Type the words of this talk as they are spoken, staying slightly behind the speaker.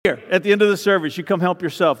Here at the end of the service, you come help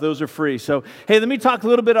yourself. Those are free. So, hey, let me talk a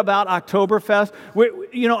little bit about Oktoberfest.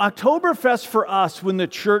 Oktoberfest for us, when the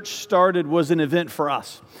church started, was an event for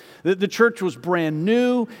us. The church was brand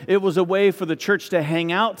new. It was a way for the church to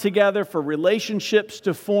hang out together, for relationships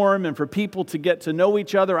to form, and for people to get to know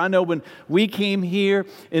each other. I know when we came here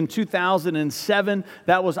in 2007,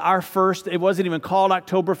 that was our first. It wasn't even called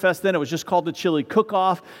Oktoberfest then. It was just called the Chili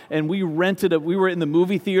Cook-Off. And we were in the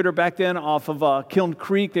movie theater back then off of Kiln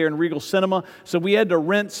Creek there in Regal Cinema. So we had to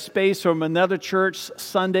rent space from another church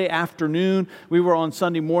Sunday afternoon. We were on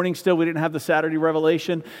Sunday morning still. We didn't have the Saturday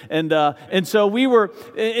Revelation. And so we were...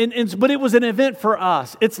 But it was an event for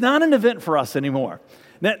us. It's not an event for us anymore.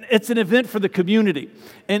 It's an event for the community.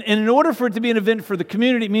 And in order for it to be an event for the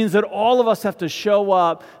community, it means that all of us have to show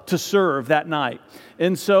up to serve that night.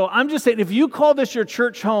 And so I'm just saying, if you call this your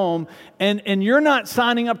church home and you're not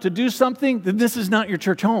signing up to do something, then this is not your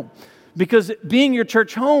church home. Because being your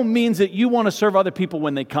church home means that you want to serve other people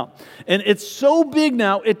when they come. And it's so big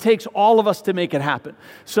now, it takes all of us to make it happen.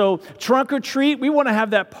 So trunk or treat, we want to have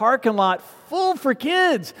that parking lot full for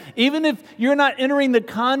kids. Even if you're not entering the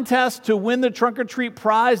contest to win the trunk or treat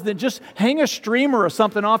prize, then just hang a streamer or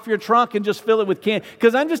something off your trunk and just fill it with candy.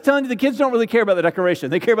 Because I'm just telling you, the kids don't really care about the decoration.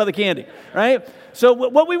 They care about the candy, right? So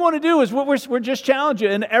what we want to do is we're just challenge you.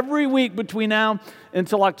 And every week between now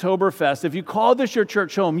until Oktoberfest, if you call this your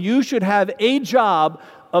church home, you should have a job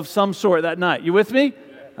of some sort that night. You with me?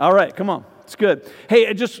 All right, come on. It's good.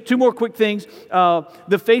 Hey, just two more quick things. The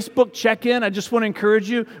Facebook check-in, I just want to encourage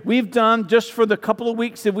you. We've done, just for the couple of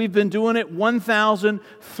weeks that we've been doing it,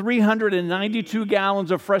 1,392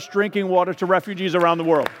 gallons of fresh drinking water to refugees around the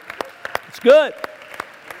world. It's good.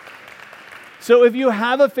 So if you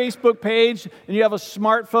have a Facebook page and you have a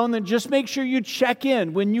smartphone, then just make sure you check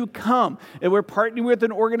in when you come. And we're partnering with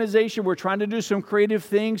an organization. We're trying to do some creative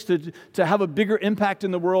things to have a bigger impact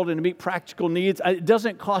in the world and to meet practical needs. It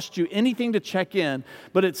doesn't cost you anything to check in,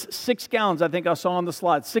 but it's 6 gallons, I think I saw on the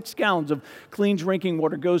slide. 6 gallons of clean drinking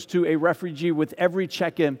water goes to a refugee with every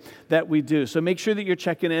check-in that we do. So make sure that you're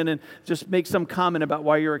checking in and just make some comment about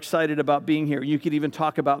why you're excited about being here. You could even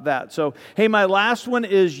talk about that. So, hey, my last one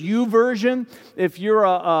is YouVersion. If you're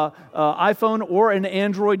a iPhone or an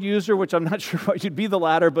Android user, which I'm not sure why you'd be the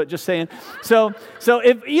latter, but just saying. So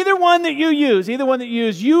if either one that you use,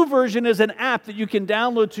 YouVersion is an app that you can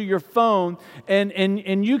download to your phone,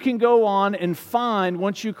 and you can go on and find,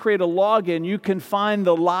 once you create a login, you can find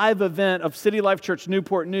the live event of City Life Church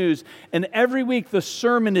Newport News, and every week the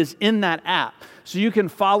sermon is in that app. So you can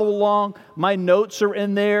follow along. My notes are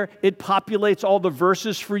in there. It populates all the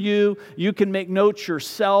verses for you. You can make notes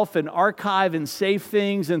yourself and archive and save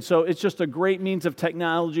things. And so it's just a great means of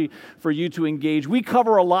technology for you to engage. We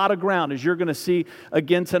cover a lot of ground, as you're going to see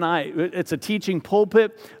again tonight. It's a teaching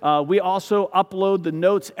pulpit. We also upload the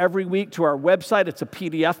notes every week to our website. It's a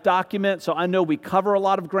PDF document. So I know we cover a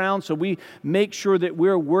lot of ground. So we make sure that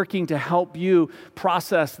we're working to help you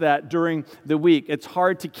process that during the week. It's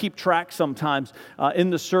hard to keep track sometimes in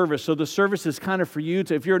the service. So the service is kind of for you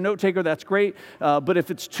to, if you're a note taker, that's great. But if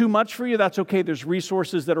it's too much for you, that's okay. There's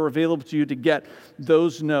resources that are available to you to get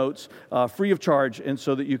those notes free of charge, and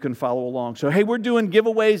so that you can follow along. So, hey, we're doing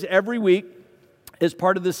giveaways every week as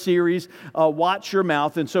part of this series, Watch Your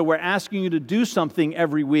Mouth. And so we're asking you to do something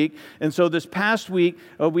every week. And so this past week,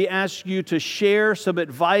 we asked you to share some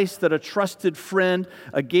advice that a trusted friend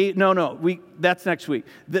gave. That's next week.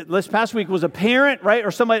 This past week was a parent, right?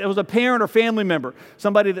 Or somebody, it was a parent or family member,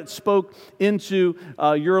 somebody that spoke into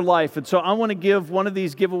your life. And so I want to give one of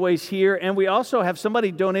these giveaways here. And we also have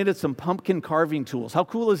somebody donated some pumpkin carving tools. How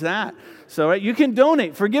cool is that? So right, you can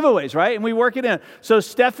donate for giveaways, right? And we work it in. So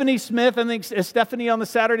Stephanie Smith, I think, is Stephanie on the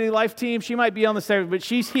Saturday Life team? She might be on the Saturday, but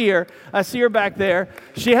she's here. I see her back there.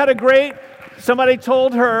 She had somebody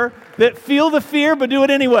told her that feel the fear, but do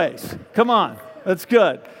it anyways. Come on. That's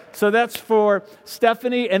good. So that's for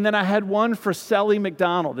Stephanie. And then I had one for Sally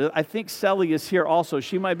McDonald. I think Sally is here also.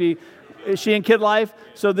 Is she in Kid Life?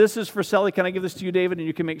 So this is for Sally. Can I give this to you, David? And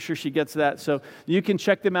you can make sure she gets that. So you can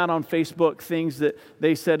check them out on Facebook, things that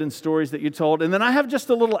they said and stories that you told. And then I have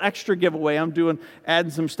just a little extra giveaway. I'm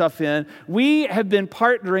adding some stuff in. We have been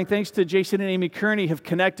partnering, thanks to Jason and Amy Kearney, have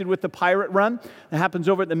connected with the Pirate Run. It happens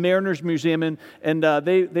over at the Mariners Museum. And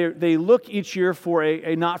they look each year for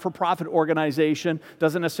a not-for-profit organization,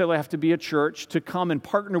 doesn't necessarily have to be a church, to come and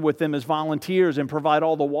partner with them as volunteers and provide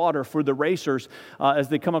all the water for the racers as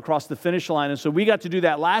they come across the finish line. And so we got to do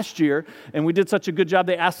that last year, and we did such a good job,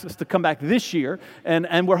 they asked us to come back this year,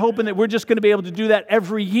 and we're hoping that we're just going to be able to do that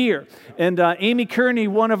every year. And Amy Kearney,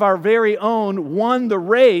 one of our very own, won the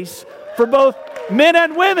race for both men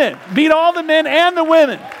and women, beat all the men and the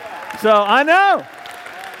women. So I know.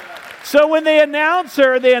 So when they announce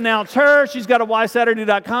her. She's got a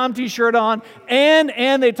whysaturday.com t-shirt on,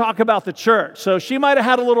 and they talk about the church. So she might have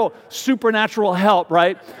had a little supernatural help,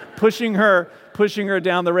 right? Pushing her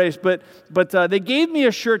down the race. But they gave me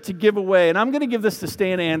a shirt to give away, and I'm going to give this to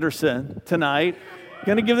Stan Anderson tonight.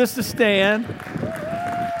 Going to give this to Stan.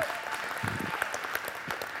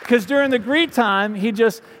 Because during the greet time, if you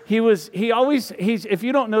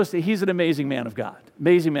don't know, he's an amazing man of God.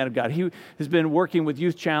 Amazing man of God. He has been working with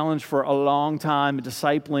Youth Challenge for a long time,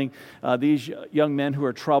 discipling these young men who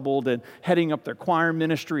are troubled and heading up their choir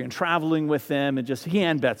ministry and traveling with them. And he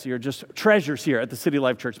and Betsy are just treasures here at the City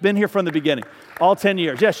Life Church. Been here from the beginning, all 10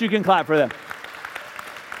 years. Yes, you can clap for them.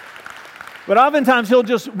 But oftentimes he'll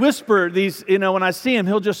just whisper these, when I see him,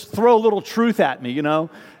 he'll just throw a little truth at me,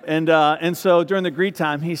 And so during the greet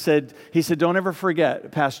time, he said, don't ever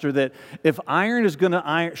forget, Pastor, that if iron is going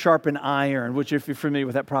to sharpen iron, which if you're familiar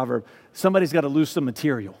with that proverb, somebody's got to lose some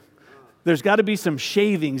material. There's got to be some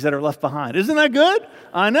shavings that are left behind. Isn't that good?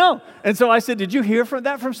 I know. And so I said, did you hear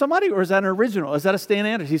that from somebody, or is that an original? Is that a Stan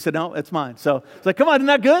Anderson? He said, no, it's mine. So it's like, come on, isn't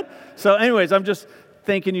that good? So anyways, I'm just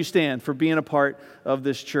thanking you, Stan, for being a part of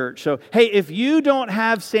this church. So, hey, if you don't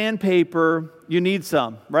have sandpaper, you need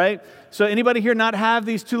some, right? So anybody here not have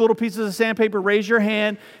these two little pieces of sandpaper, raise your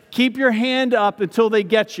hand. Keep your hand up until they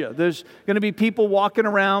get you. There's going to be people walking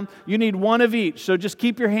around. You need one of each. So just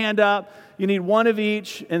keep your hand up. You need one of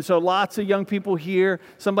each. And so lots of young people here.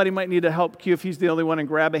 Somebody might need to help Q if he's the only one and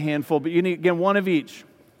grab a handful. But you need, again, one of each.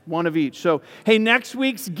 One of each. So, hey, next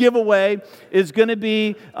week's giveaway is going to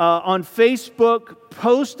be on Facebook.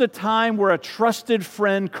 Post a time where a trusted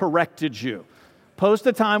friend corrected you. Post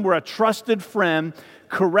a time where a trusted friend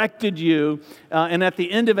corrected you. And at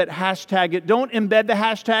the end of it, hashtag it. Don't embed the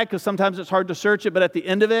hashtag because sometimes it's hard to search it. But at the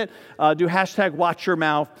end of it, do hashtag watch your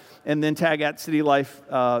mouth and then tag at City Life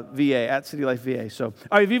VA, at City Life VA. So, all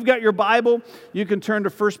right, if you've got your Bible, you can turn to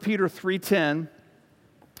 1 Peter 3:10.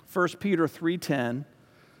 1 Peter 3:10.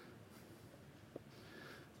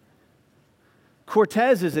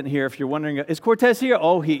 Cortez isn't here, if you're wondering. Is Cortez here?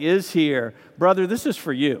 Oh, he is here. Brother, this is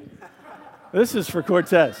for you. This is for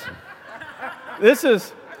Cortez.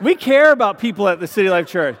 We care about people at the City Life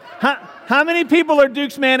Church. How many people are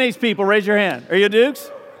Duke's Mayonnaise people? Raise your hand. Are you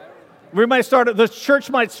Duke's? We might start, the church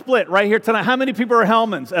might split right here tonight. How many people are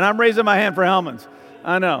Hellmann's? And I'm raising my hand for Hellmann's.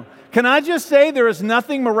 I know. Can I just say there is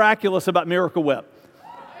nothing miraculous about Miracle Whip?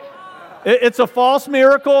 It's a false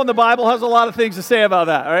miracle, and the Bible has a lot of things to say about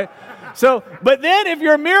that, all right? So, but then if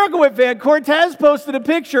you're a Miracle Whip fan, Cortez posted a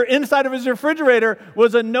picture inside of his refrigerator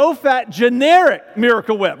was a no-fat generic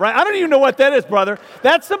Miracle Whip, right? I don't even know what that is, brother.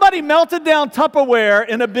 That's somebody melted down Tupperware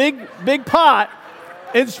in a big pot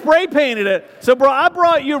and spray painted it. So, bro, I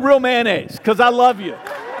brought you real mayonnaise because I love you.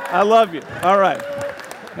 I love you. All right.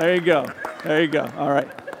 There you go. There you go. All right.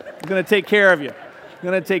 I'm going to take care of you. I'm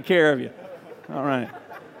going to take care of you. All right.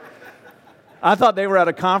 I thought they were at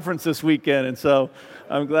a conference this weekend, and so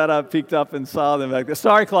I'm glad I peeked up and saw them back there.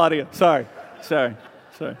 Sorry, Claudia. Sorry.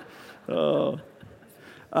 Oh. All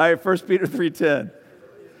right, 1 Peter 3:10.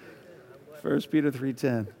 1 Peter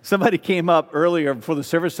 3:10. Somebody came up earlier before the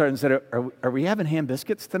service started and said, are we having ham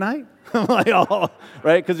biscuits tonight? I'm like, oh,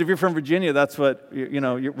 right? Because if you're from Virginia, that's what,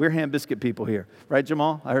 we're ham biscuit people here. Right,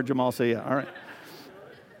 Jamal? I heard Jamal say, yeah. All right.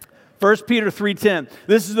 1 Peter 3:10.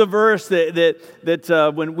 This is the verse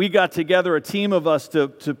that when we got together, a team of us to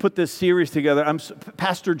put this series together,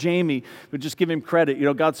 Pastor Jamie, would just give him credit.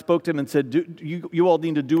 God spoke to him and said, you all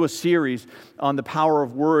need to do a series on the power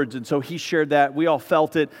of words. And so he shared that. We all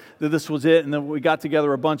felt it, that this was it. And then we got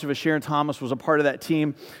together, a bunch of us. Sharon Thomas was a part of that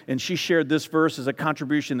team. And she shared this verse as a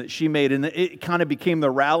contribution that she made. And it kind of became the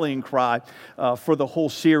rallying cry for the whole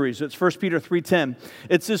series. It's 1 Peter 3:10.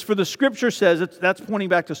 It says, for the scripture says, that's pointing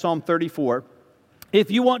back to Psalm 34.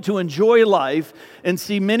 If you want to enjoy life and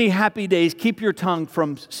see many happy days, keep your tongue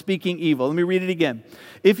from speaking evil. Let me read it again.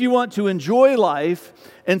 If you want to enjoy life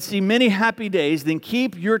and see many happy days, then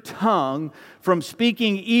keep your tongue from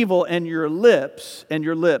speaking evil and your lips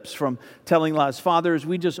from telling lies. Father, as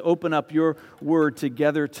we just open up your word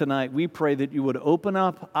together tonight, we pray that you would open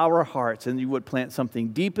up our hearts and you would plant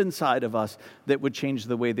something deep inside of us that would change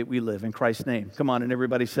the way that we live. In Christ's name. Come on, and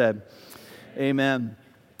everybody said, amen.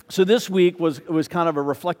 So this week was kind of a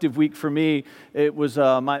reflective week for me. It was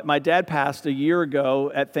my dad passed a year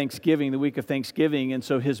ago at Thanksgiving, the week of Thanksgiving, and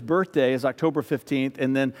so his birthday is October 15th,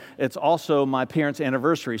 and then it's also my parents'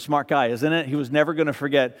 anniversary. Smart guy, isn't it? He was never going to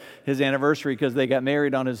forget his anniversary because they got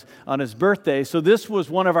married on his birthday. So this was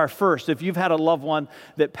one of our first. If you've had a loved one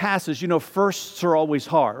that passes, firsts are always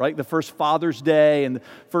hard, right? The first Father's Day and the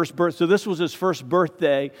first birth. So this was his first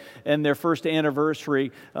birthday and their first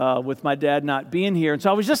anniversary with my dad not being here. And so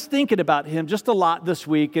I was just just thinking about him just a lot this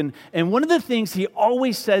week, and one of the things he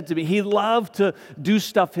always said to me, he loved to do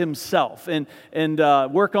stuff himself and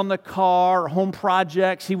work on the car, home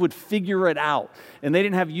projects. He would figure it out. And they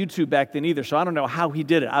didn't have YouTube back then either, so I don't know how he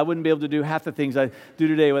did it. I wouldn't be able to do half the things I do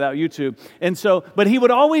today without YouTube. And so, but he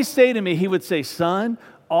would always say to me, he would say, son,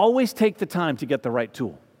 always take the time to get the right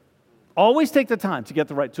tool. Always take the time to get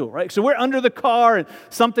the right tool, right? So we're under the car and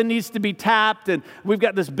something needs to be tapped and we've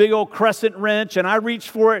got this big old crescent wrench and I reach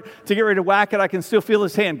for it to get ready to whack it. I can still feel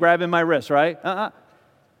his hand grabbing my wrist, right?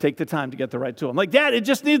 Take the time to get the right tool. I'm like, Dad, it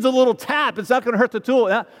just needs a little tap. It's not going to hurt the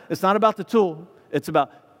tool. It's not about the tool. It's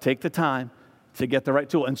about take the time to get the right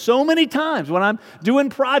tool. And so many times when I'm doing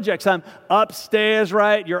projects, I'm upstairs,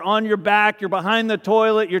 right? You're on your back, you're behind the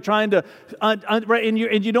toilet, you're trying to, right, and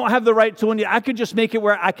you don't have the right tool. And I could just make it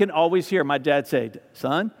where I can always hear my dad say,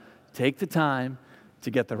 son, take the time to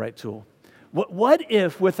get the right tool. What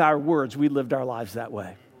if with our words we lived our lives that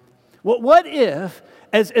way? What if,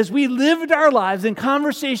 as we lived our lives in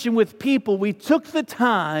conversation with people, we took the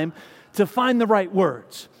time to find the right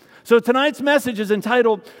words? So tonight's message is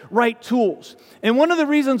entitled Right Tools. And one of the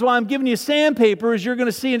reasons why I'm giving you sandpaper is you're going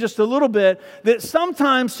to see in just a little bit that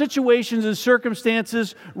sometimes situations and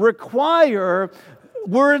circumstances require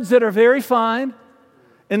words that are very fine,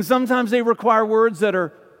 and sometimes they require words that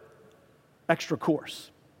are extra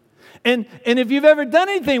coarse. And if you've ever done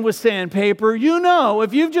anything with sandpaper, you know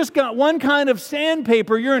if you've just got one kind of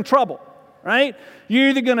sandpaper, you're in trouble. Right? You're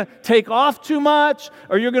either going to take off too much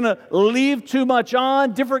or you're going to leave too much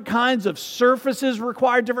on. Different kinds of surfaces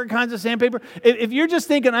require different kinds of sandpaper. If you're just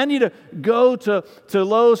thinking, I need to go to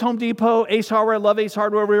Lowe's, Home Depot, Ace Hardware, I love Ace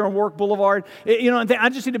Hardware, we're on Warwick Boulevard, and I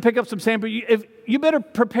just need to pick up some sandpaper. You better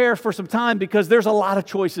prepare for some time because there's a lot of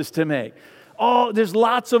choices to make. There's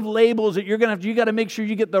lots of labels that you got to make sure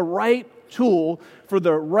you get the right tool for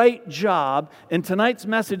the right job. And tonight's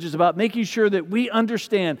message is about making sure that we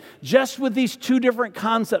understand just with these two different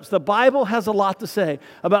concepts. The Bible has a lot to say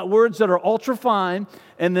about words that are ultra fine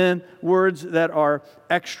and then words that are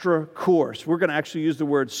extra coarse. We're going to actually use the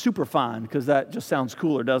word super fine because that just sounds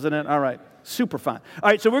cooler, doesn't it? All right, super fine. All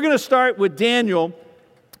right, so we're going to start with Daniel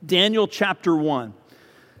chapter 1.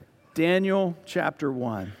 Daniel chapter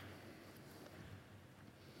 1.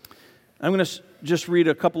 I'm going to just read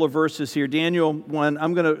a couple of verses here. Daniel 1,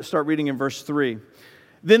 I'm going to start reading in verse 3.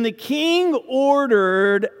 Then the king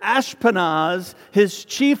ordered Ashpenaz, his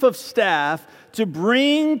chief of staff, to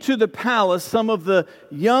bring to the palace some of the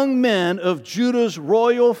young men of Judah's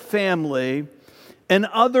royal family and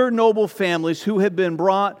other noble families who had been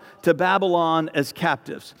brought to Babylon as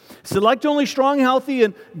captives. Select only strong, healthy,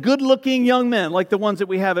 and good-looking young men like the ones that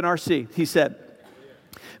we have in RC, he said.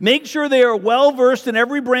 Make sure they are well-versed in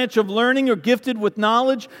every branch of learning, are gifted with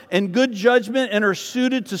knowledge and good judgment, and are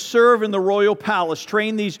suited to serve in the royal palace.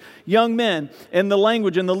 Train these young men in the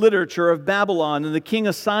language and the literature of Babylon. And the king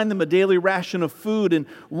assigned them a daily ration of food and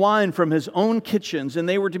wine from his own kitchens, and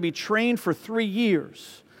they were to be trained for 3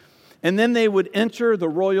 years. And then they would enter the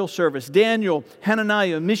royal service. Daniel,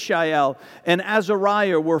 Hananiah, Mishael, and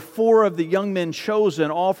Azariah were 4 of the young men chosen,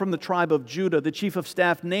 all from the tribe of Judah. The chief of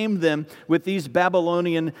staff named them with these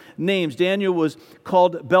Babylonian names. Daniel was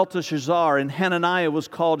called Belteshazzar, and Hananiah was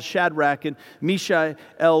called Shadrach, and Mishael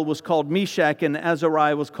was called Meshach, and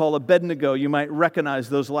Azariah was called Abednego. You might recognize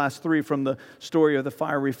those last 3 from the story of the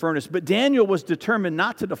fiery furnace. But Daniel was determined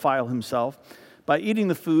not to defile himself by eating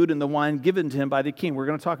the food and the wine given to him by the king. We're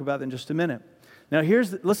going to talk about that in just a minute. Now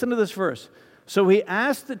listen to this verse. So he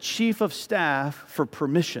asked the chief of staff for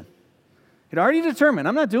permission. He'd already determined,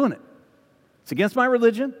 I'm not doing it. It's against my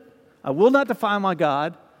religion. I will not defile my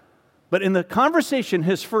God. But in the conversation,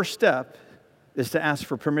 his first step is to ask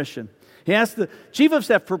for permission. He asked the chief of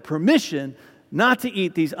staff for permission not to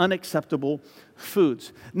eat these unacceptable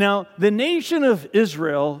foods. Now, the nation of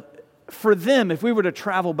Israel, for them, if we were to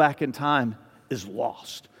travel back in time, is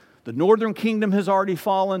lost. The northern kingdom has already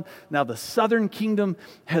fallen. Now the southern kingdom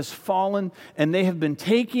has fallen, and they have been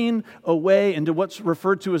taken away into what's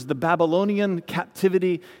referred to as the Babylonian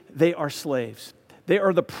captivity. They are slaves. They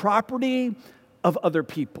are the property of other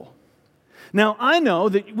people. Now, I know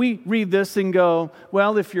that we read this and go,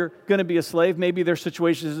 well, if you're going to be a slave, maybe their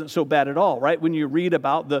situation isn't so bad at all, right? When you read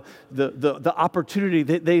about the opportunity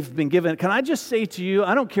that they've been given. Can I just say to you,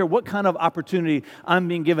 I don't care what kind of opportunity I'm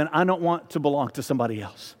being given, I don't want to belong to somebody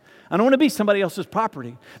else. I don't want to be somebody else's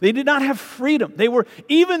property. They did not have freedom. They were,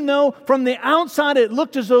 even though from the outside it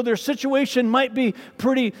looked as though their situation might be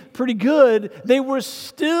pretty good, they were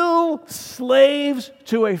still slaves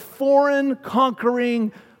to a foreign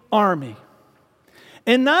conquering army.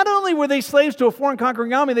 And not only were they slaves to a foreign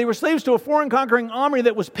conquering army, they were slaves to a foreign conquering army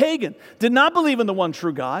that was pagan, did not believe in the one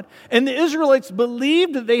true God. And the Israelites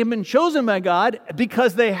believed that they had been chosen by God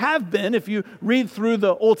because they have been, if you read through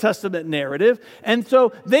the Old Testament narrative. And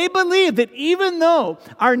so they believed that even though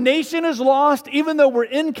our nation is lost, even though we're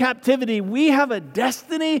in captivity, we have a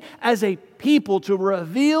destiny as a people to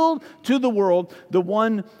reveal to the world the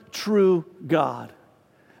one true God.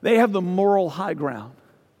 They have the moral high ground.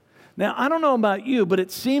 Now, I don't know about you, but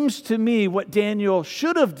it seems to me what Daniel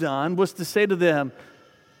should have done was to say to them,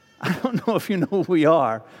 I don't know if you know who we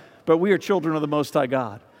are, but we are children of the Most High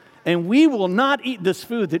God. And we will not eat this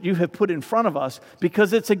food that you have put in front of us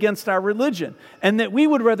because it's against our religion. And that we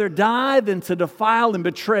would rather die than to defile and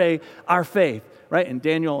betray our faith. Right? And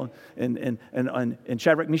Daniel and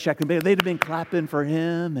Shadrach, Meshach, and Abednego, they'd have been clapping for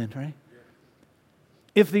him. And right?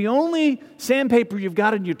 If the only sandpaper you've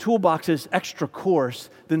got in your toolbox is extra coarse,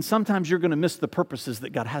 then sometimes you're going to miss the purposes that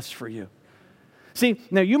God has for you. See,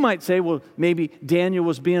 now you might say, well, maybe Daniel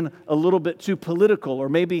was being a little bit too political, or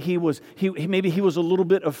maybe he was a little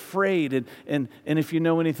bit afraid. And if you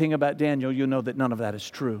know anything about Daniel, you'll know that none of that is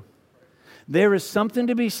true. There is something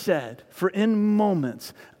to be said for, in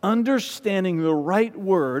moments, understanding the right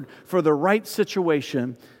word for the right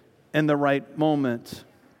situation and the right moment.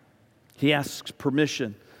 He asks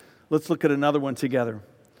permission. Let's look at another one together.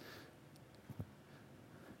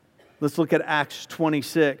 Let's look at Acts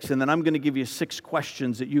 26, and then I'm going to give you 6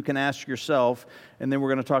 questions that you can ask yourself, and then we're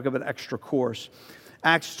going to talk about extra course.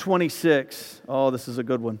 Acts 26. Oh, this is a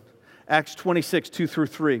good one. Acts 26, 2 through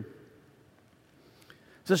 3.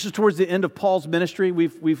 So this is towards the end of Paul's ministry.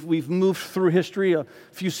 We've moved through history a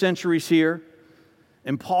few centuries here.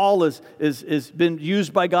 And Paul has been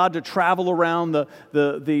used by God to travel around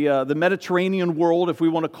the Mediterranean world, if we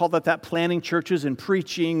want to call that, planting churches and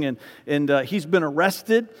preaching. And he's been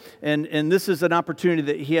arrested. And this is an opportunity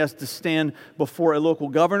that he has to stand before a local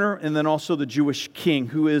governor and then also the Jewish king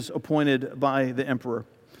who is appointed by the emperor.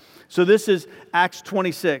 So this is Acts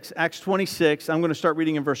 26. Acts 26, I'm going to start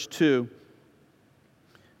reading in verse 2.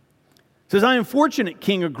 It says, I am fortunate,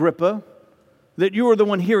 King Agrippa, that you are the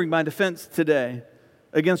one hearing my defense today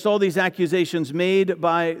against all these accusations made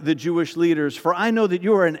by the Jewish leaders. For I know that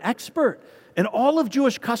you are an expert in all of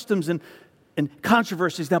Jewish customs and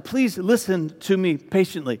controversies. Now, please listen to me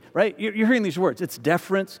patiently, right? You're hearing these words. It's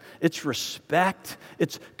deference, it's respect,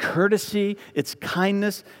 it's courtesy, it's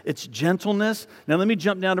kindness, it's gentleness. Now, let me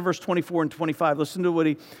jump down to verse 24 and 25. Listen to what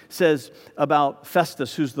he says about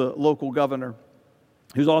Festus, who's the local governor,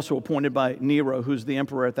 who's also appointed by Nero, who's the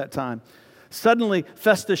emperor at that time. Suddenly,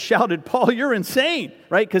 Festus shouted, Paul, you're insane,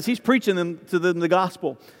 right? Because he's preaching to them the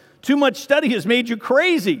gospel. Too much study has made you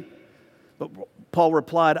crazy. But Paul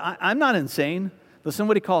replied, I'm not insane. Listen to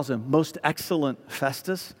what he calls him, most excellent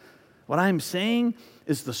Festus. What I'm saying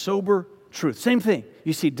is the sober truth. Same thing.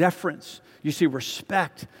 You see deference. You see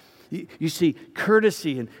respect. You see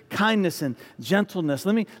courtesy and kindness and gentleness.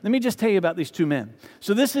 Let me just tell you about these two men.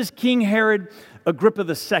 So this is King Herod Agrippa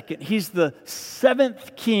II. He's the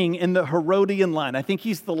 7th king in the Herodian line. I think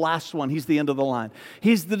he's the last one. He's the end of the line.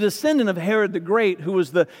 He's the descendant of Herod the Great, who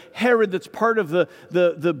was the Herod that's part of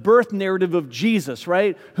the birth narrative of Jesus,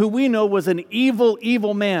 right? Who we know was an evil,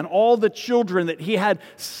 evil man. All the children that he had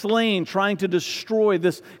slain trying to destroy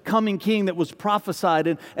this coming king that was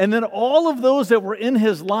prophesied. And then all of those that were in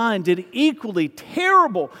his line did equally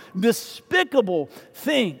terrible, despicable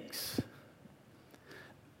things.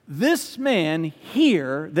 This man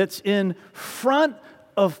here that's in front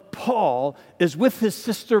of Paul is with his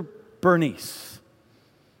sister Bernice.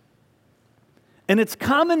 And it's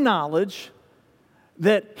common knowledge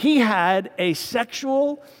that he had a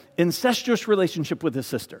sexual, incestuous relationship with his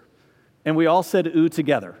sister. And we all said ooh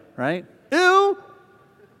together, right? Ooh!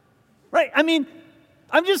 Right? I mean,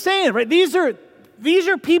 I'm just saying, right? These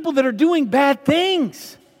are people that are doing bad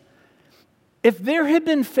things. If there had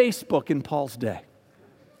been Facebook in Paul's day,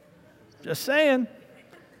 just saying,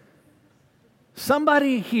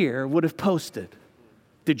 somebody here would have posted,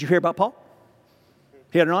 did you hear about Paul?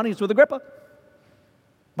 He had an audience with Agrippa.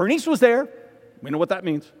 Bernice was there. We know what that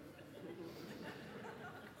means.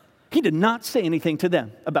 He did not say anything to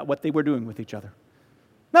them about what they were doing with each other.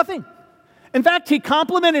 Nothing. In fact, he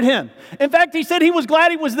complimented him. In fact, he said he was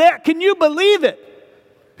glad he was there. Can you believe it?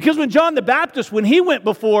 Because when John the Baptist, when he went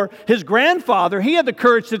before his grandfather, he had the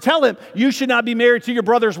courage to tell him, you should not be married to your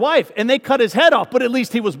brother's wife. And they cut his head off, but at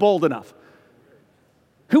least he was bold enough.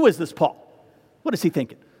 Who is this Paul? What is he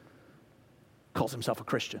thinking? Calls himself a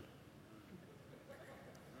Christian.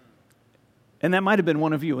 And that might have been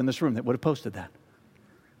one of you in this room that would have posted that.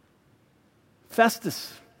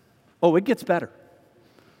 Festus, oh, it gets better.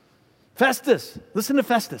 Festus, listen to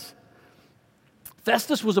Festus.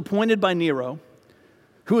 Festus was appointed by Nero,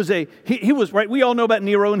 who was he was, right, we all know about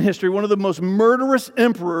Nero in history, one of the most murderous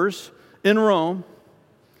emperors in Rome.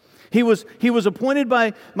 He was appointed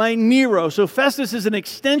by Nero. So Festus is an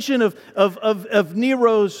extension of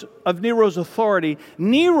Nero's authority.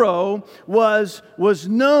 Nero was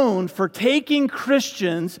known for taking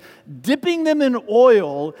Christians, dipping them in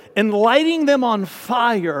oil, and lighting them on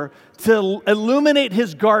fire to illuminate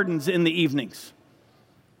his gardens in the evenings.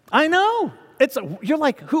 I know. You're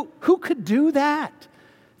like, who could do that?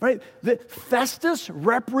 Right? Festus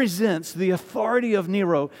represents the authority of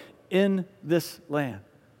Nero in this land.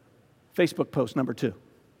 Facebook post number 2.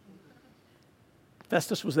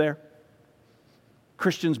 Festus was there.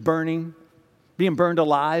 Christians being burned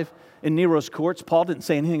alive in Nero's courts. Paul didn't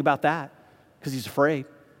say anything about that because he's afraid.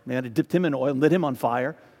 They had to dip him in oil and lit him on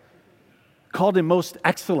fire. Called him most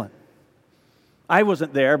excellent. I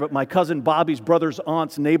wasn't there, but my cousin Bobby's brother's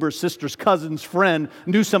aunt's neighbor's sister's cousin's friend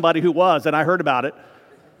knew somebody who was, and I heard about it.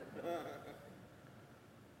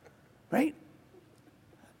 Right?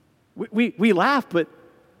 We laugh, but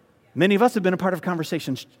many of us have been a part of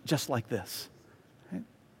conversations just like this. Right?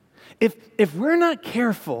 If we're not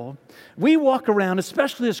careful, we walk around,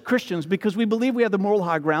 especially as Christians, because we believe we have the moral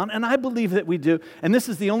high ground, and I believe that we do, and this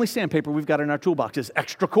is the only sandpaper we've got in our toolbox, is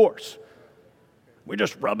extra coarse. We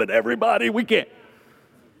just rub it everybody we can.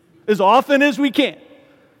 As often as we can.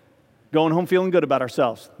 Going home feeling good about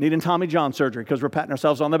ourselves. Needing Tommy John surgery because we're patting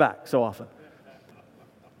ourselves on the back so often.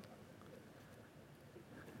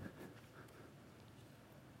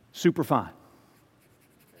 Super fine.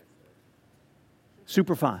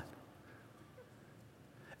 Super fine.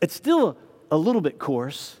 It's still a little bit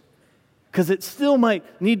coarse because it still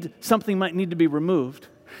something might need to be removed.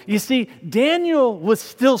 You see, Daniel was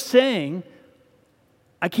still saying,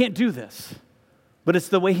 I can't do this. But it's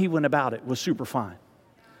the way he went about it was super fine.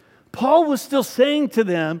 Paul was still saying to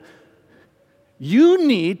them, you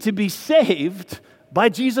need to be saved by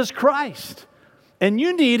Jesus Christ. And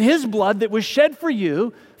you need his blood that was shed for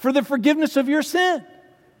you for the forgiveness of your sin.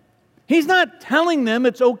 He's not telling them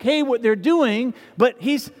it's okay what they're doing, but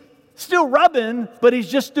he's still rubbing, but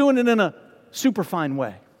he's just doing it in a super fine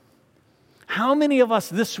way. How many of us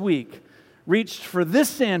this week reached for this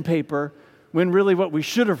sandpaper when really what we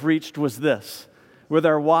should have reached was this? With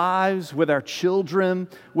our wives, with our children,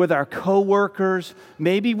 with our coworkers,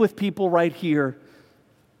 maybe with people right here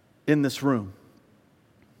in this room.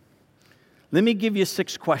 Let me give you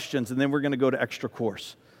 6 questions, and then we're going to go to extra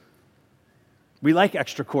course. We like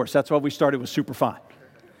extra course. That's why we started with super fine.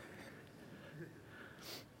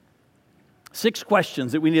 6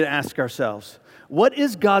 questions that we need to ask ourselves. What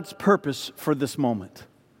is God's purpose for this moment?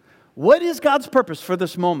 What is God's purpose for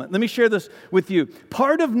this moment? Let me share this with you.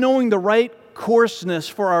 Part of knowing the right coarseness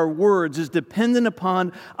for our words is dependent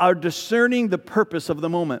upon our discerning the purpose of the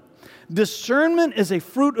moment. Discernment is a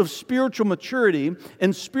fruit of spiritual maturity,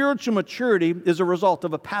 and spiritual maturity is a result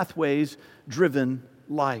of a pathways-driven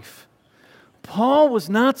life. Paul was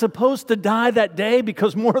not supposed to die that day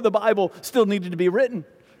because more of the Bible still needed to be written.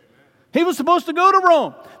 He was supposed to go to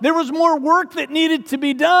Rome. There was more work that needed to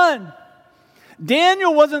be done.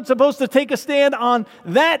 Daniel wasn't supposed to take a stand on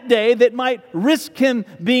that day that might risk him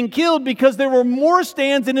being killed because there were more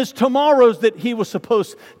stands in his tomorrows that he was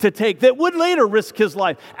supposed to take that would later risk his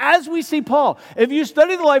life. As we see Paul, if you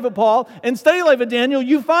study the life of Paul and study the life of Daniel,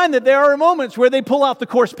 you find that there are moments where they pull out the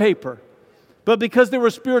coarse paper. But because there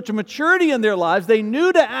was spiritual maturity in their lives, they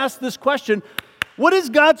knew to ask this question, what is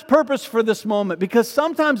God's purpose for this moment? Because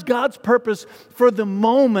sometimes God's purpose for the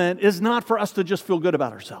moment is not for us to just feel good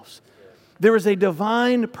about ourselves. There is a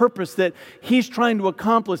divine purpose that He's trying to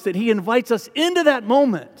accomplish, that He invites us into that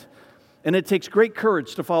moment. And it takes great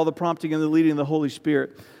courage to follow the prompting and the leading of the Holy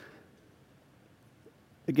Spirit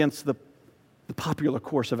against the popular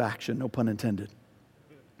course of action, no pun intended.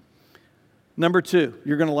 Number 2,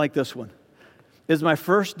 you're going to like this one, is my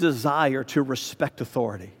first desire to respect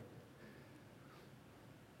authority.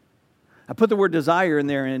 I put the word desire in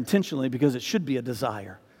there intentionally because it should be a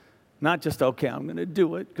desire. Not just, okay, I'm going to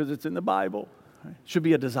do it because it's in the Bible. It should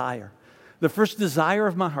be a desire. The first desire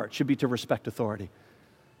of my heart should be to respect authority.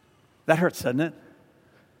 That hurts, doesn't it?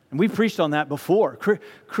 And we preached on that before.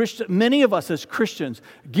 Many of us as Christians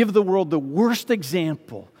give the world the worst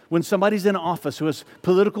example when somebody's in office who has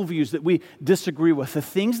political views that we disagree with. The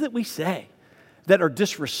things that we say that are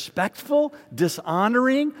disrespectful,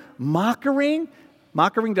 dishonoring, mockering.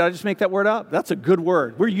 Mockering, did I just make that word up? That's a good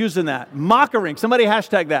word. We're using that. Mockering. Somebody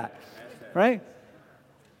hashtag that. Right?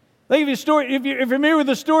 Like if you're familiar with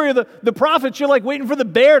the story of the prophets, you're like waiting for the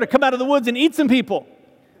bear to come out of the woods and eat some people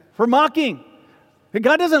for mocking.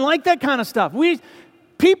 God doesn't like that kind of stuff.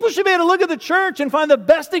 People should be able to look at the church and find the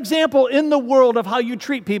best example in the world of how you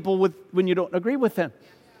treat people when you don't agree with them.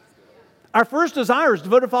 Our first desire as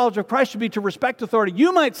devoted followers of Christ should be to respect authority.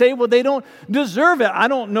 You might say, well, they don't deserve it. I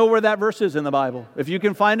don't know where that verse is in the Bible. If you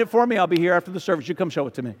can find it for me, I'll be here after the service. You come show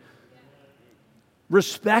it to me.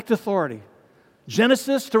 Respect authority.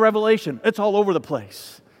 Genesis to Revelation, it's all over the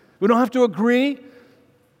place. We don't have to agree.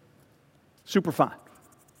 Super fine.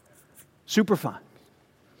 Super fine.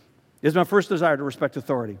 Is my first desire to respect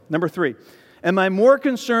authority. Number 3, am I more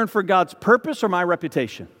concerned for God's purpose or my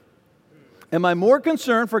reputation? Am I more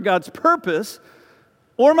concerned for God's purpose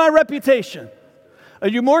or my reputation? Are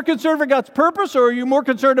you more concerned for God's purpose, or are you more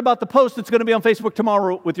concerned about the post that's going to be on Facebook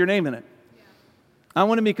tomorrow with your name in it? I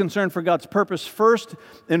want to be concerned for God's purpose first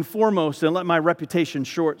and foremost, and let my reputation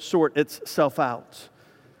sort itself out.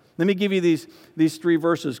 Let me give you these 3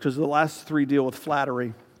 verses, because the last 3 deal with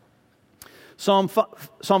flattery. Psalm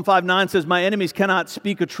 5:9 says, my enemies cannot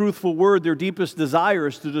speak a truthful word. Their deepest desire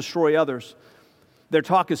is to destroy others. Their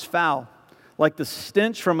talk is foul, like the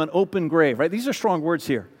stench from an open grave. Right? These are strong words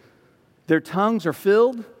here. Their tongues are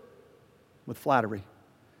filled with flattery.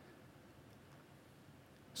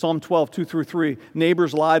 Psalm 12, 2-3.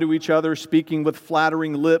 Neighbors lie to each other, speaking with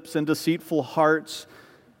flattering lips and deceitful hearts.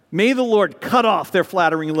 May the Lord cut off their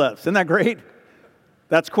flattering lips. Isn't that great?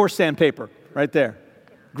 That's coarse sandpaper right there.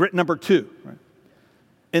 Grit number 2. Right?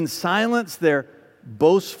 And silence their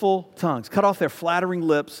boastful tongues. Cut off their flattering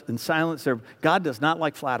lips and silence their... God does not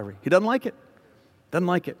like flattery. He doesn't like it. Doesn't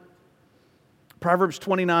like it. Proverbs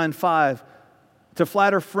 29:5. To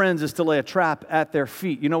flatter friends is to lay a trap at their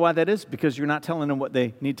feet. You know why that is? Because you're not telling them what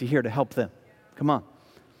they need to hear to help them. Come on.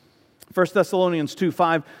 1 Thessalonians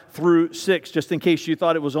 2:5-6, just in case you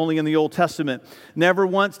thought it was only in the Old Testament. Never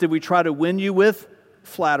once did we try to win you with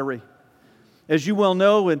flattery. As you well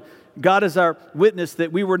know, and God is our witness,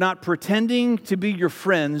 that we were not pretending to be your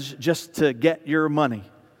friends just to get your money.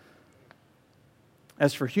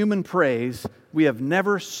 As for human praise, we have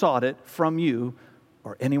never sought it from you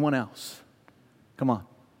or anyone else. Come on.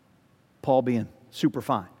 Paul being super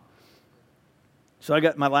fine. So I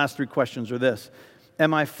got my last 3 questions are this.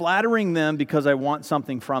 Am I flattering them because I want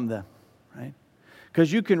something from them? Right?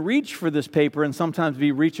 Because you can reach for this paper and sometimes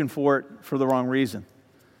be reaching for it for the wrong reason.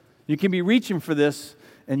 You can be reaching for this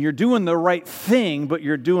and you're doing the right thing, but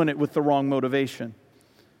you're doing it with the wrong motivation.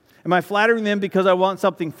 Am I flattering them because I want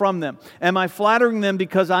something from them? Am I flattering them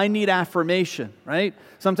because I need affirmation, right?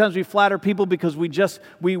 Sometimes we flatter people because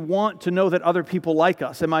we want to know that other people like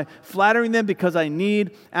us. Am I flattering them because I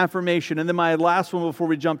need affirmation? And then my last one before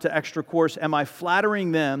we jump to extra course, am I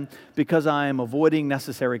flattering them because I am avoiding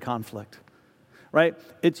necessary conflict? Right?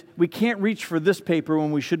 We can't reach for this paper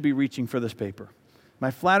when we should be reaching for this paper. Am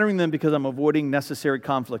I flattering them because I'm avoiding necessary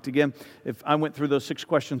conflict? Again, if I went through those 6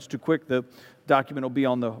 questions too quick, the document will be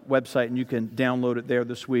on the website and you can download it there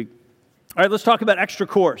this week. All right, let's talk about extra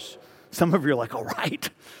course. Some of you are like, all right,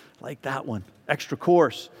 I like that one. Extra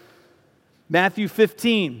course. Matthew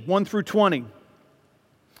 15, 1-20.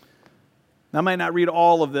 I might not read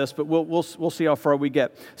all of this, but we'll see how far we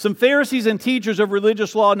get. Some Pharisees and teachers of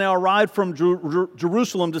religious law now arrived from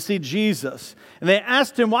Jerusalem to see Jesus. And they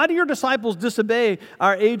asked him, why do your disciples disobey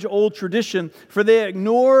our age-old tradition? For they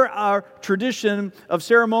ignore our tradition of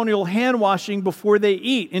ceremonial hand-washing before they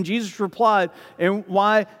eat. And Jesus replied, and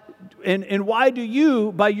why do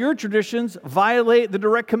you, by your traditions, violate the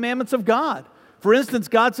direct commandments of God? For instance,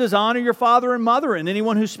 God says, honor your father and mother, and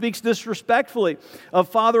anyone who speaks disrespectfully of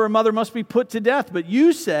father or mother must be put to death. But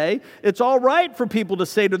you say it's all right for people to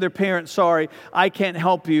say to their parents, sorry, I can't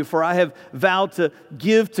help you, for I have vowed to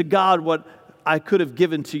give to God what I could have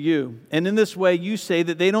given to you. And in this way, you say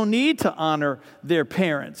that they don't need to honor their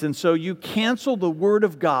parents. And so you cancel the word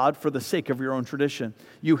of God for the sake of your own tradition.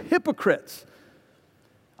 You hypocrites.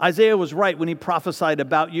 Isaiah was right when he prophesied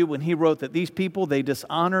about you, when he wrote that these people, they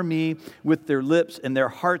dishonor me with their lips and their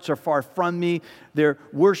hearts are far from me. Their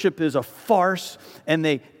worship is a farce and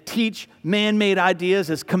they teach man-made ideas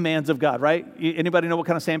as commands of God, right? Anybody know what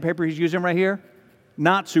kind of sandpaper he's using right here?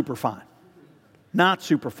 Not super fine. Not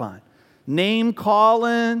super fine. Name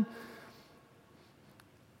calling,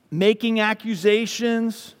 making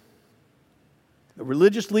accusations, the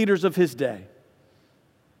religious leaders of his day.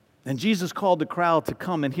 And Jesus called the crowd to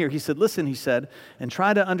come and hear. He said, listen, he said, and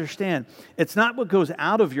try to understand. It's not what goes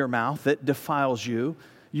out of your mouth that defiles you.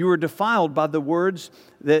 You are defiled by the words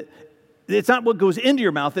that, it's not what goes into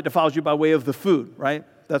your mouth that defiles you by way of the food, right?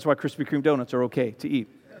 That's why Krispy Kreme donuts are okay to eat.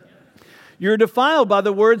 You're defiled by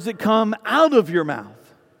the words that come out of your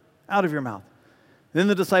mouth. Out of your mouth. Then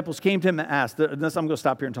the disciples came to him and asked, I'm going to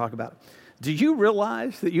stop here and talk about it. Do you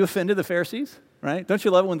realize that you offended the Pharisees? right? Don't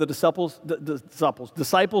you love it when the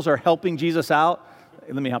disciples are helping Jesus out?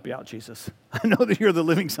 Hey, let me help you out, Jesus. I know that you're the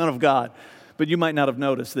living Son of God, but you might not have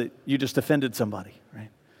noticed that you just offended somebody, right?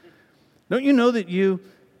 Don't you know that you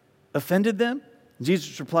offended them?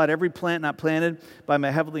 Jesus replied, every plant not planted by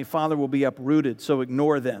my heavenly Father will be uprooted, so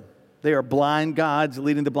ignore them. They are blind guides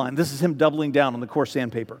leading the blind. This is him doubling down on the coarse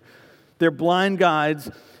sandpaper. They're blind guides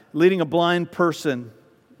leading a blind person,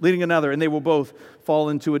 leading another, and they will both fall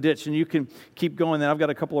into a ditch. And you can keep going. Then I've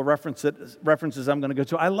got a couple of references I'm going to go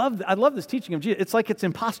to. I love this teaching of Jesus. It's like it's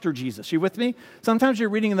imposter Jesus. You with me? Sometimes you're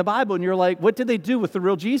reading in the Bible and you're like, what did they do with the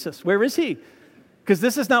real Jesus? Where is he? Because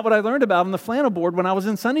this is not what I learned about on the flannel board when I was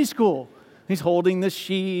in Sunday school. He's holding the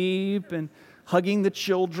sheep and hugging the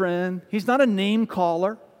children. He's not a name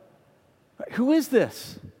caller. Who is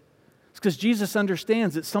this? It's because Jesus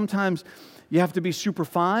understands that sometimes you have to be super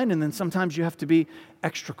fine and then sometimes you have to be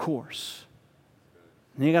extra coarse.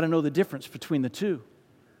 And you got to know the difference between the two.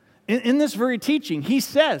 In this very teaching, he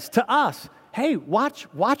says to us, hey, watch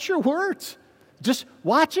your words. Just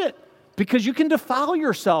watch it. Because you can defile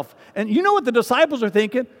yourself. And you know what the disciples are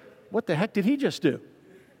thinking? What the heck did he just do?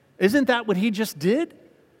 Isn't that what he just did?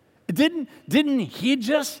 Didn't he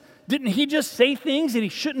just say things that he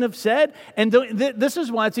shouldn't have said? And this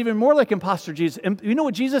is why it's even more like imposter Jesus. And you know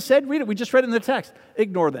what Jesus said? Read it. We just read it in the text.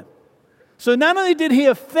 Ignore them. So not only did he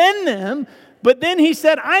offend them, but then he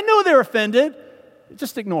said, I know they're offended.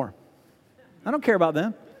 Just ignore them. I don't care about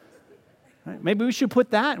them. Right? Maybe we should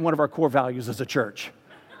put that in one of our core values as a church.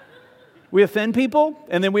 We offend people,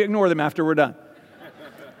 and then we ignore them after we're done.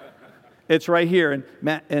 It's right here in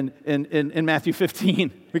Matthew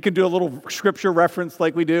 15. We could do a little scripture reference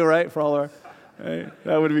like we do, right, for all our, right?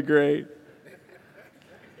 That would be great.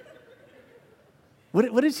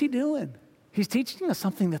 What is he doing? He's teaching us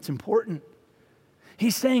something that's important.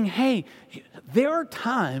 He's saying, hey, there are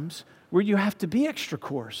times where you have to be extra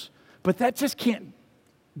coarse, but that just can't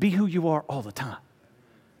be who you are all the time.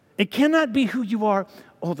 It cannot be who you are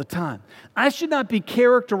all the time. I should not be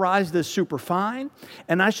characterized as super fine,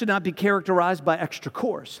 and I should not be characterized by extra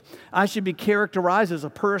coarse. I should be characterized as a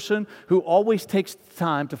person who always takes the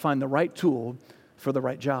time to find the right tool for the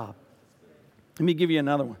right job. Let me give you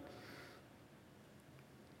another one.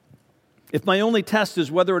 If my only test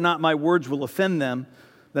is whether or not my words will offend them,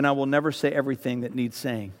 then I will never say everything that needs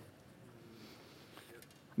saying.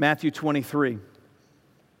 Matthew 23.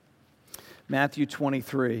 Matthew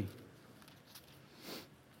 23.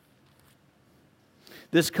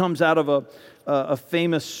 This comes out of a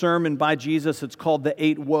famous sermon by Jesus. It's called The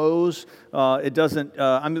Eight Woes. It doesn't,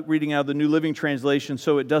 I'm reading out of the New Living Translation,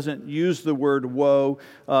 so it doesn't use the word woe.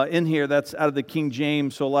 In here, that's out of the King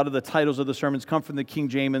James, so a lot of the titles of the sermons come from the King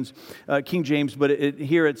James, but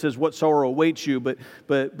here it says, what sorrow awaits you, but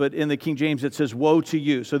in the King James it says, woe to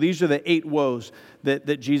you. So these are the 8 woes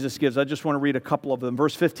that Jesus gives. I just want to read a couple of them.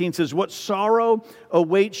 Verse 15 says, what sorrow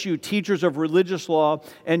awaits you, teachers of religious law,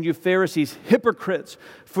 and you Pharisees, hypocrites,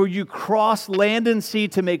 for you cross land and sea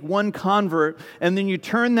to make one convert, and then you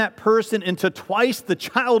turn that person into twice the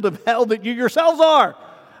child of hell that you yourselves are.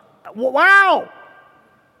 Wow!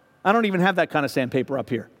 I don't even have that kind of sandpaper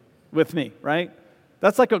up here with me, right?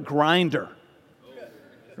 That's like a grinder,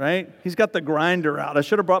 right? He's got the grinder out. I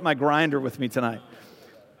should have brought my grinder with me tonight.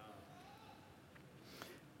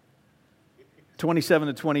 27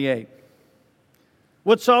 to 28.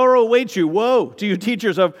 What sorrow awaits you? Woe to you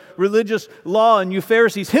teachers of religious law and you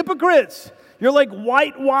Pharisees, hypocrites! You're like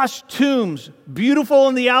whitewashed tombs, beautiful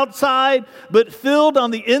on the outside, but filled on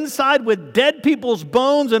the inside with dead people's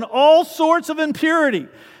bones and all sorts of impurity.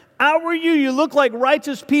 Outwardly, you look like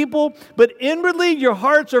righteous people, but inwardly your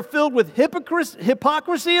hearts are filled with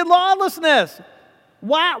hypocrisy and lawlessness.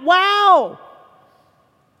 Wow!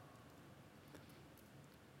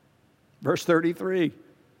 Verse 33.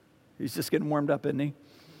 He's just getting warmed up, isn't he?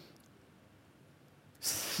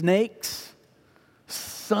 Snakes,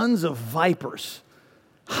 sons of vipers,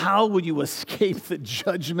 how will you escape the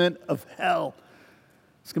judgment of hell?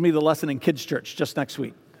 It's going to be the lesson in kids' church just next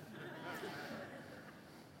week.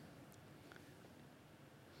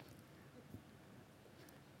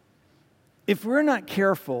 If we're not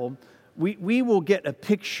careful, we will get a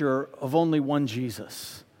picture of only one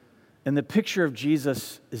Jesus. And the picture of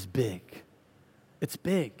Jesus is big. It's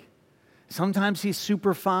big. Sometimes he's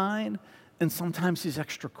super fine, and sometimes he's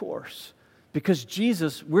extra coarse. Because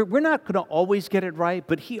Jesus, we're not going to always get it right,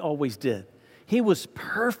 but he always did. He was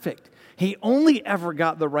perfect. He only ever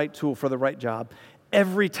got the right tool for the right job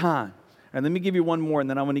every time. And let me give you one more, and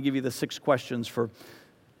then I want to give you the 6 questions for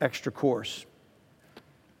extra course.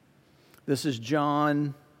 This is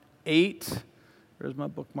John 8. There's my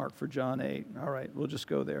bookmark for John 8. All right, we'll just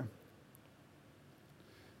go there.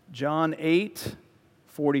 John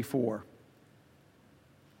 8:44.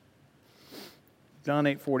 John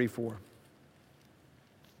 8:44.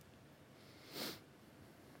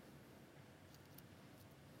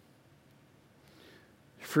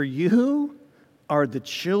 For you are the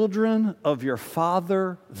children of your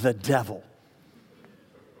father, the devil.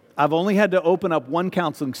 I've only had to open up one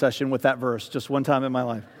counseling session with that verse just one time in my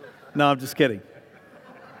life. No, I'm just kidding.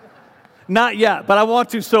 Not yet, but I want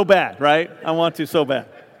to so bad, right? I want to so bad.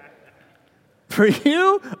 For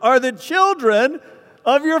you are the children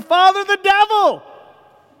of your father, the devil.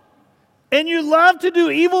 And you love to do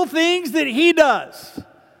evil things that he does.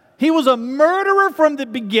 He was a murderer from the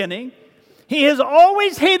beginning. He has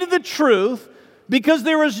always hated the truth because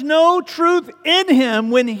there is no truth in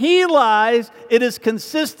him. When he lies, it is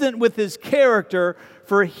consistent with his character,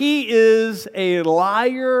 for he is a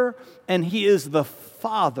liar and he is the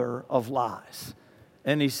father of lies.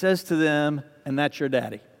 And he says to them, and that's your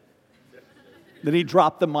daddy. Then he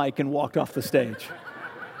dropped the mic and walked off the stage.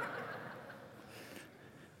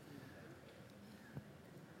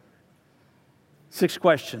 Six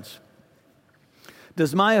questions.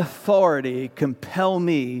 Does my authority compel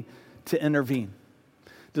me to intervene?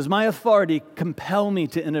 Does my authority compel me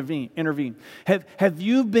to intervene? Have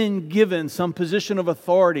you been given some position of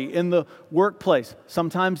authority in the workplace,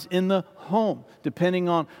 sometimes in the home, depending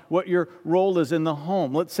on what your role is in the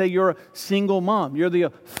home? Let's say you're a single mom. You're the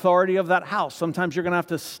authority of that house. Sometimes you're going to have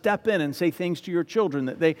to step in and say things to your children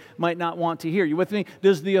that they might not want to hear. You with me?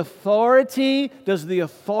 Does the authority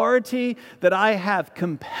that I have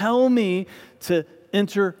compel me to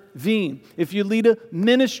intervene? If you lead a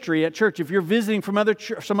ministry at church, if you're visiting from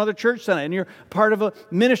some other church center and you're part of a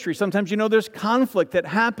ministry, sometimes there's conflict that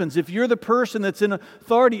happens. If you're the person that's in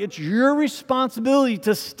authority, it's your responsibility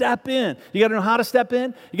to step in. You got to know how to step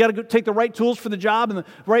in. You got to take the right tools for the job in the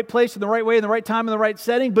right place, in the right way, in the right time, in the right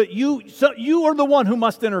setting. But you are the one who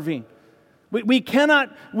must intervene. We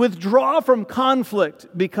cannot withdraw from conflict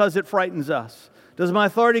because it frightens us. Does my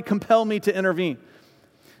authority compel me to intervene?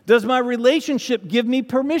 Does my relationship give me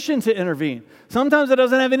permission to intervene? Sometimes it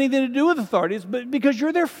doesn't have anything to do with authorities, but because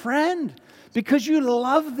you're their friend, because you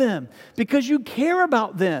love them, because you care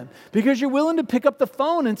about them, because you're willing to pick up the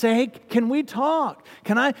phone and say, "Hey, can we talk?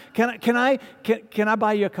 Can I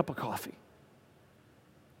buy you a cup of coffee?"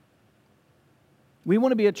 We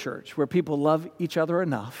want to be a church where people love each other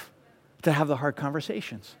enough to have the hard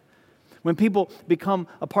conversations. When people become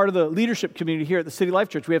a part of the leadership community here at the City Life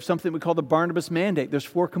Church, we have something we call the Barnabas Mandate. There's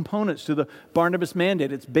 4 components to the Barnabas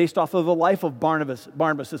Mandate. It's based off of the life of Barnabas.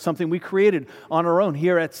 It's something we created on our own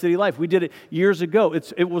here at City Life. We did it years ago.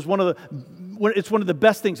 It's one of the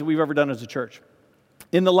best things that we've ever done as a church.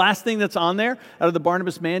 And the last thing that's on there out of the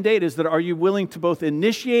Barnabas Mandate is that are you willing to both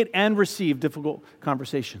initiate and receive difficult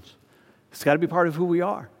conversations? It's got to be part of who we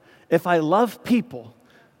are. If I love people,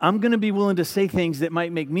 I'm going to be willing to say things that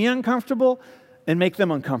might make me uncomfortable and make them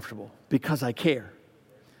uncomfortable because I care.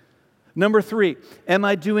 Number 3, am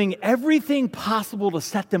I doing everything possible to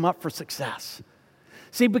set them up for success?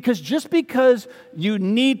 See, because just because you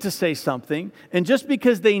need to say something and just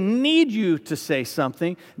because they need you to say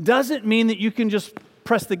something doesn't mean that you can just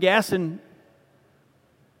press the gas and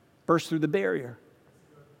burst through the barrier.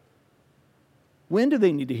 When do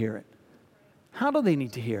they need to hear it? How do they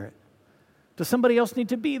need to hear it? Does somebody else need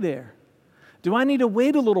to be there? Do I need to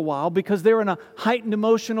wait a little while because they're in a heightened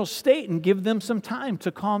emotional state and give them some time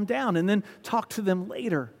to calm down and then talk to them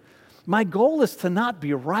later? My goal is to not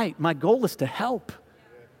be right. My goal is to help.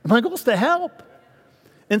 My goal is to help.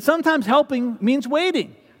 And sometimes helping means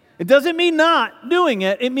waiting. It doesn't mean not doing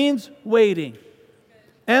it. It means waiting.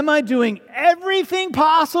 Am I doing everything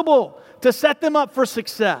possible to set them up for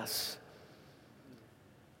success?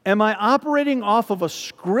 Am I operating off of a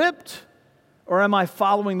script? Or am I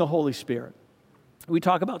following the Holy Spirit? We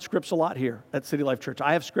talk about scripts a lot here at City Life Church.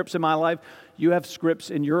 I have scripts in my life. You have scripts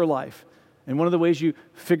in your life. And one of the ways you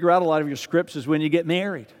figure out a lot of your scripts is when you get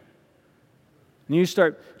married. And you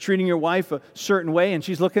start treating your wife a certain way, and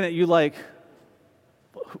she's looking at you like,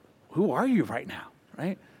 who are you right now,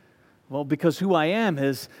 right? Well, because who I am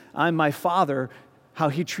is I'm my father, how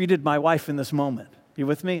he treated my wife in this moment. You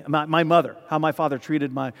with me? My mother, how my father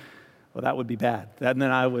treated my... Well, that would be bad. And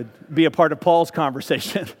then I would be a part of Paul's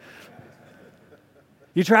conversation.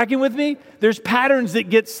 You tracking with me? There's patterns that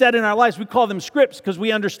get set in our lives. We call them scripts because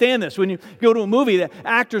we understand this. When you go to a movie, the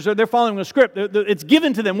actors they're following a script. It's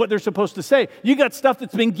given to them what they're supposed to say. You got stuff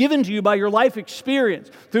that's been given to you by your life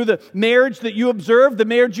experience through the marriage that you observed, the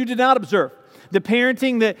marriage you did not observe. the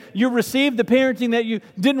parenting that you received, the parenting that you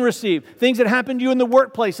didn't receive, things that happened to you in the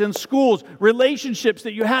workplace, in schools, relationships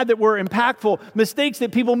that you had that were impactful, mistakes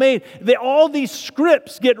that people made. All these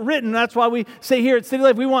scripts get written. That's why we say here at City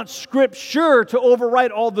Life, we want Scripture to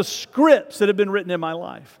overwrite all the scripts that have been written in my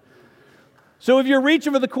life. So if you're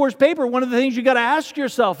reaching for the course paper, one of the things you got to ask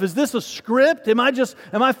yourself, is this a script? Am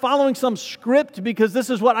I following some script because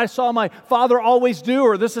this is what I saw my father always do,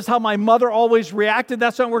 or this is how my mother always reacted?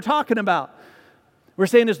 That's what we're talking about. We're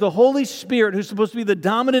saying, is the Holy Spirit, who's supposed to be the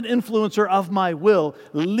dominant influencer of my will,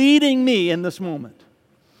 leading me in this moment?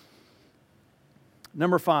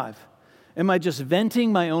 Number 5, am I just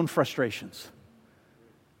venting my own frustrations?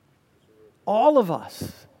 All of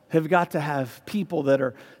us have got to have people that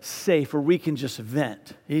are safe where we can just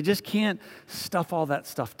vent. You just can't stuff all that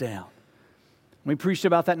stuff down. We preached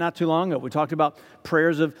about that not too long ago. We talked about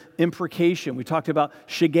prayers of imprecation. We talked about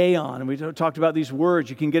shigeon, and we talked about these words.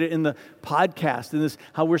 You can get it in the podcast, and this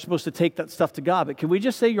how we're supposed to take that stuff to God. But can we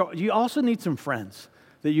just say you also need some friends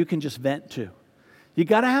that you can just vent to? You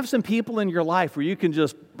got to have some people in your life where you can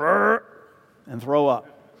just brr and throw up.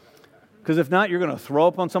 Because if not, you're going to throw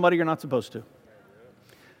up on somebody you're not supposed to.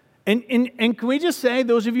 And can we just say,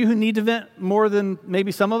 those of you who need to vent more than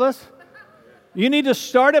maybe some of us, you need to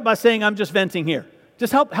start it by saying, I'm just venting here.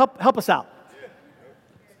 Just help us out.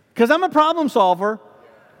 Because I'm a problem solver,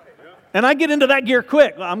 and I get into that gear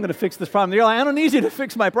quick. Well, I'm going to fix this problem. You're like, I don't need you to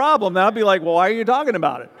fix my problem. Then I'll be like, well, why are you talking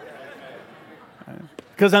about it?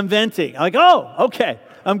 Because I'm venting. I'm like, oh, okay,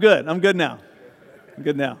 I'm good. I'm good now.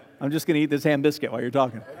 I'm just going to eat this ham biscuit while you're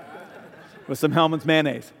talking with some Hellmann's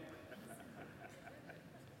mayonnaise.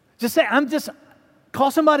 Just say,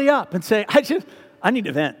 call somebody up and say, I need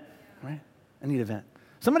to vent, right? I need to vent.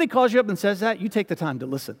 Somebody calls you up and says that, you take the time to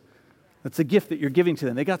listen. That's a gift that you're giving to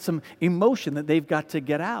them. They got some emotion that they've got to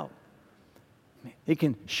get out. They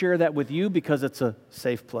can share that with you because it's a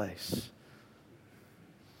safe place.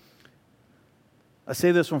 I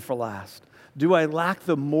say this one for last. Do I lack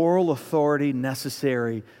the moral authority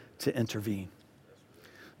necessary to intervene?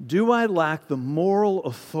 Do I lack the moral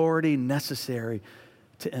authority necessary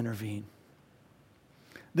to intervene?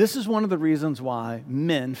 This is one of the reasons why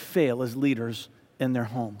men fail as leaders in their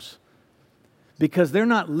homes. Because they're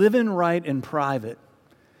not living right in private.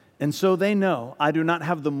 And so they know, I do not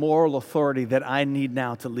have the moral authority that I need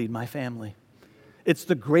now to lead my family. It's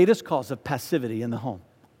the greatest cause of passivity in the home.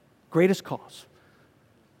 Greatest cause.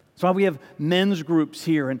 That's why we have men's groups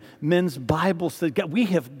here and men's Bible study. We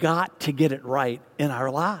have got to get it right in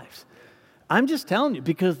our lives. I'm just telling you,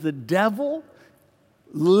 because the devil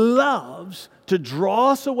loves to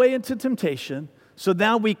draw us away into temptation, so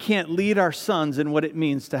now we can't lead our sons in what it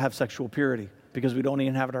means to have sexual purity because we don't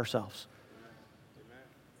even have it ourselves.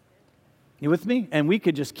 You with me? And we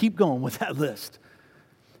could just keep going with that list.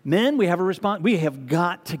 Men, we have a response. We have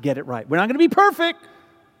got to get it right. We're not going to be perfect,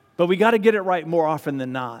 but we got to get it right more often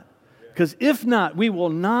than not. Because if not, we will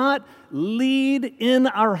not lead in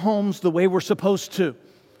our homes the way we're supposed to.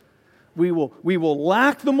 We will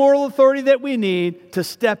lack the moral authority that we need to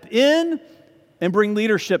step in and bring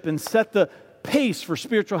leadership and set the pace for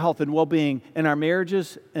spiritual health and well-being in our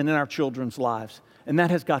marriages and in our children's lives. And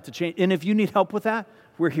that has got to change. And if you need help with that,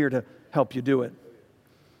 we're here to help you do it.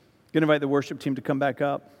 I'm going to invite the worship team to come back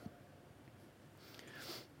up.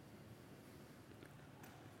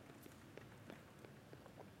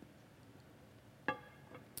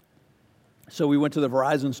 So we went to the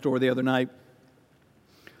Verizon store the other night.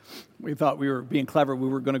 We thought we were being clever. We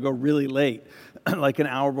were going to go really late, like an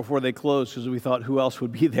hour before they closed, because we thought who else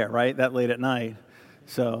would be there, right, that late at night.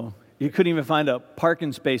 So you couldn't even find a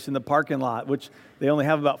parking space in the parking lot, which they only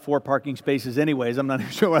have about 4 parking spaces anyways. I'm not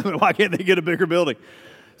sure why can't they get a bigger building.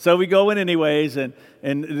 So we go in anyways, and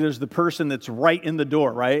there's the person that's right in the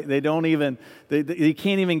door, right? They don't even, they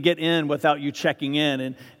can't even get in without you checking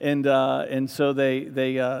in, and so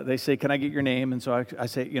they say, can I get your name? And so I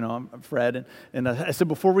say, I'm Fred, and I said,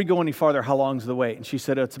 before we go any farther, how long's the wait? And she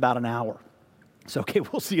said, it's about an hour. So okay,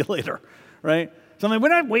 we'll see you later, right? So I'm like, we're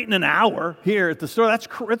not waiting an hour here at the store. That's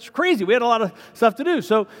crazy. We had a lot of stuff to do.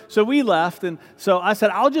 So we left, and so I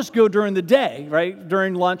said, I'll just go during the day, right,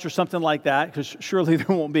 during lunch or something like that, because surely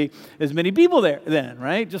there won't be as many people there then,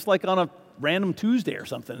 right, just like on a random Tuesday or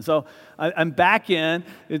something. So I'm back in.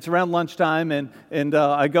 It's around lunchtime, and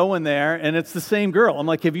I go in there, and it's the same girl. I'm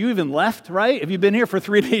like, have you even left, right? Have you been here for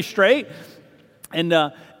 3 days straight? And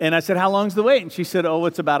I said, how long's the wait? And she said, oh,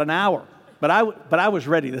 it's about an hour. But I was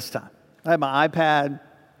ready this time. I had my iPad,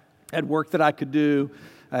 I had work that I could do,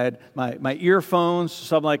 I had my earphones,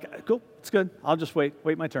 so I'm like, cool, it's good, I'll just wait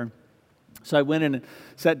my turn. So I went in and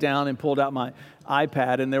sat down and pulled out my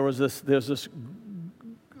iPad, and there was this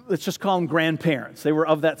let's just call them grandparents. They were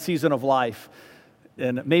of that season of life,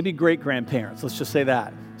 and maybe great-grandparents, let's just say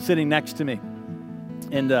that, sitting next to me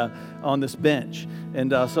and on this bench.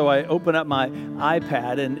 And so I open up my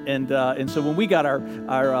iPad, and so when we got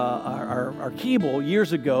our cable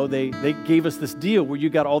years ago, they gave us this deal where you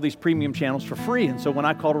got all these premium channels for free. And so when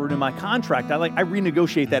I called to renew my contract, I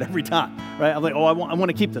renegotiate that every time, right? I'm like, I want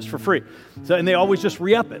to keep this for free. So, and they always just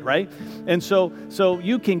re-up it, right? And so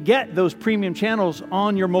you can get those premium channels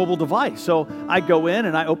on your mobile device. So I go in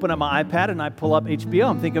and I open up my iPad and I pull up HBO.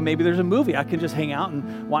 I'm thinking maybe there's a movie. I can just hang out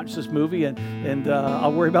and watch this movie, and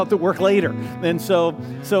I'll worry about the work later. And so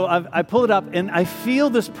I pull it up, and I feel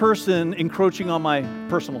this person encroaching on my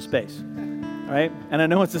personal space, right? And I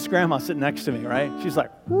know it's this grandma sitting next to me, right? She's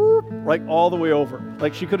like, whoop, like all the way over.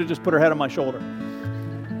 Like she could have just put her head on my shoulder.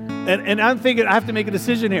 And I'm thinking, I have to make a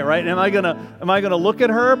decision here, right? Am I gonna look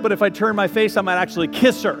at her? But if I turn my face, I might actually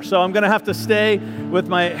kiss her. So I'm gonna have to stay with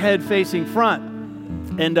my head facing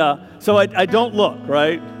front. And so I don't look,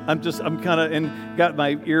 right? I'm kind of, and got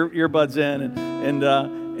my earbuds in,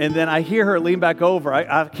 and then I hear her lean back over.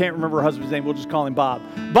 I can't remember her husband's name. We'll just call him Bob.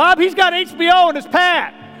 Bob, he's got HBO in his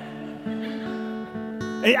pad.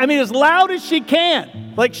 I mean, as loud as she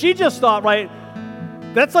can. Like she just thought, right,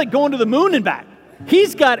 that's like going to the moon and back.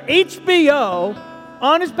 He's got HBO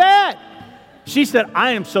on his pad. She said,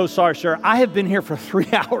 I am so sorry, sir. I have been here for 3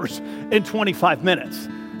 hours and 25 minutes.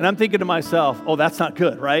 And I'm thinking to myself, oh, that's not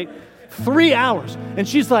good, right? 3 hours. And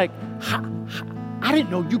she's like, I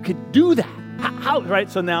didn't know you could do that. How,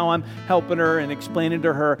 right? So now I'm helping her and explaining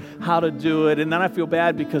to her how to do it. And then I feel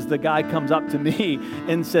bad because the guy comes up to me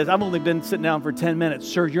and says, I've only been sitting down for 10 minutes.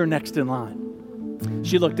 Sir, you're next in line.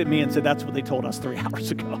 She looked at me and said, that's what they told us 3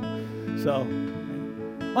 hours ago. So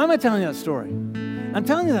why am I telling you that story? I'm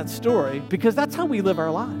telling you that story because that's how we live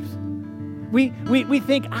our lives. We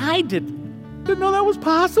think I didn't know that was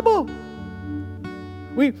possible.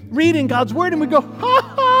 We read in God's word and we go,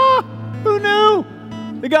 who knew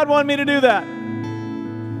that God wanted me to do that?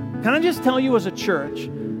 Can I just tell you as a church,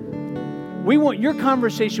 we want your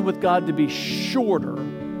conversation with God to be shorter,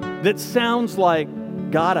 that sounds like,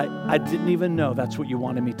 God, I didn't even know that's what you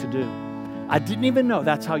wanted me to do. I didn't even know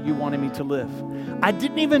that's how you wanted me to live. I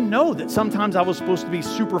didn't even know that sometimes I was supposed to be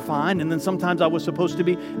super fine and then sometimes I was supposed to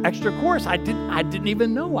be extra coarse. I didn't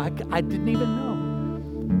even know. I didn't even know.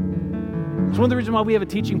 So one of the reasons why we have a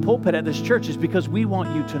teaching pulpit at this church is because we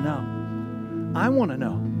want you to know. I want to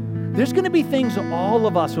know. There's going to be things all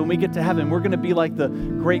of us when we get to heaven, we're going to be like the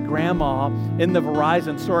great grandma in the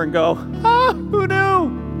Verizon store and go, who knew?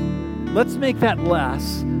 Let's make that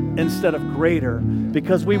less instead of greater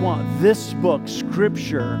because we want this book,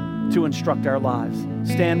 Scripture, to instruct our lives.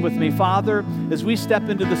 Stand with me, Father, as we step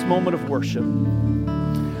into this moment of worship.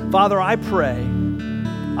 Father, I pray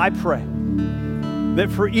that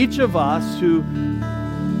for each of us who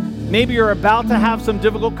maybe you're about to have some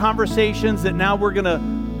difficult conversations, that now we're going to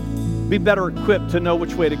be better equipped to know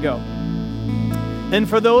which way to go. And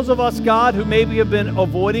for those of us, God, who maybe have been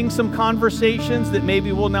avoiding some conversations, that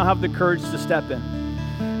maybe we'll now have the courage to step in.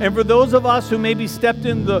 And for those of us who maybe stepped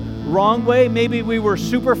in the wrong way, maybe we were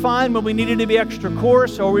super fine when we needed to be extra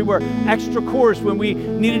coarse, or we were extra coarse when we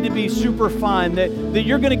needed to be super fine, that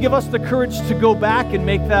you're going to give us the courage to go back and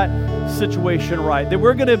make that situation right. That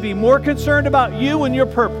we're going to be more concerned about you and your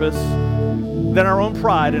purpose than our own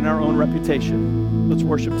pride and our own reputation. Let's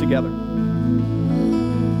worship together.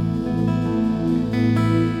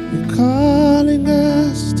 You're calling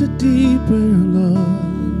us to deeper love.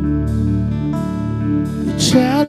 You're